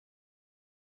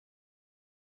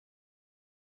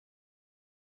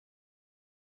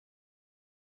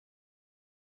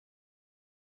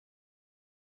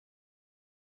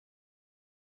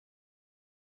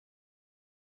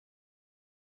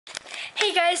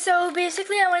Hey guys, so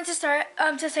basically I wanted to start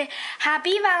to say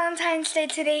happy Valentine's Day.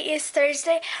 Today is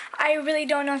Thursday. I really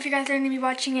don't know if you guys are going to be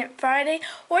watching it Friday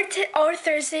or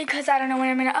Thursday because I don't know when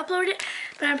I'm going to upload it,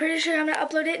 but I'm pretty sure I'm going to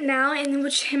upload it now, and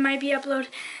which it might be uploaded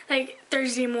like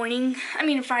Friday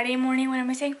morning. What am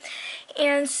I saying?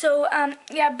 And so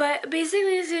yeah, but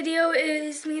basically this video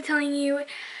is me telling you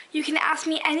can ask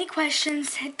me any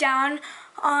questions down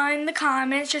on the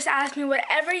comments. Just ask me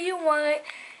whatever you want,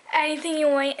 anything you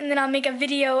want, and then I'll make a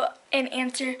video and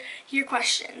answer your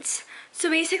questions. So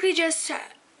basically just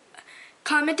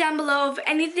comment down below of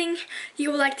anything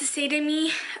you would like to say to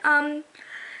me.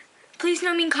 Please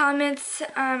no mean comments.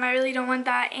 I really don't want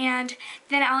that, and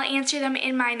then I'll answer them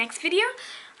in my next video.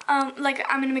 Like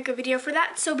I'm gonna make a video for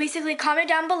that. So basically comment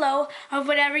down below of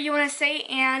whatever you want to say,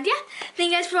 and yeah,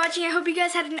 thank you guys for watching. I hope you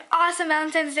guys had an awesome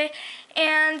Valentine's Day,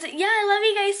 and yeah, I love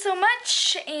you guys so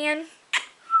much, and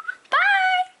bye.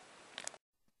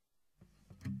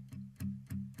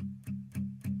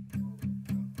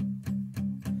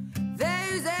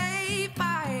 There's a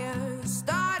fire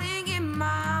starting in my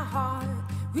heart,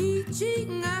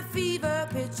 reaching a fever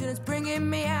pitch, and it's bringing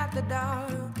me out the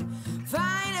dark.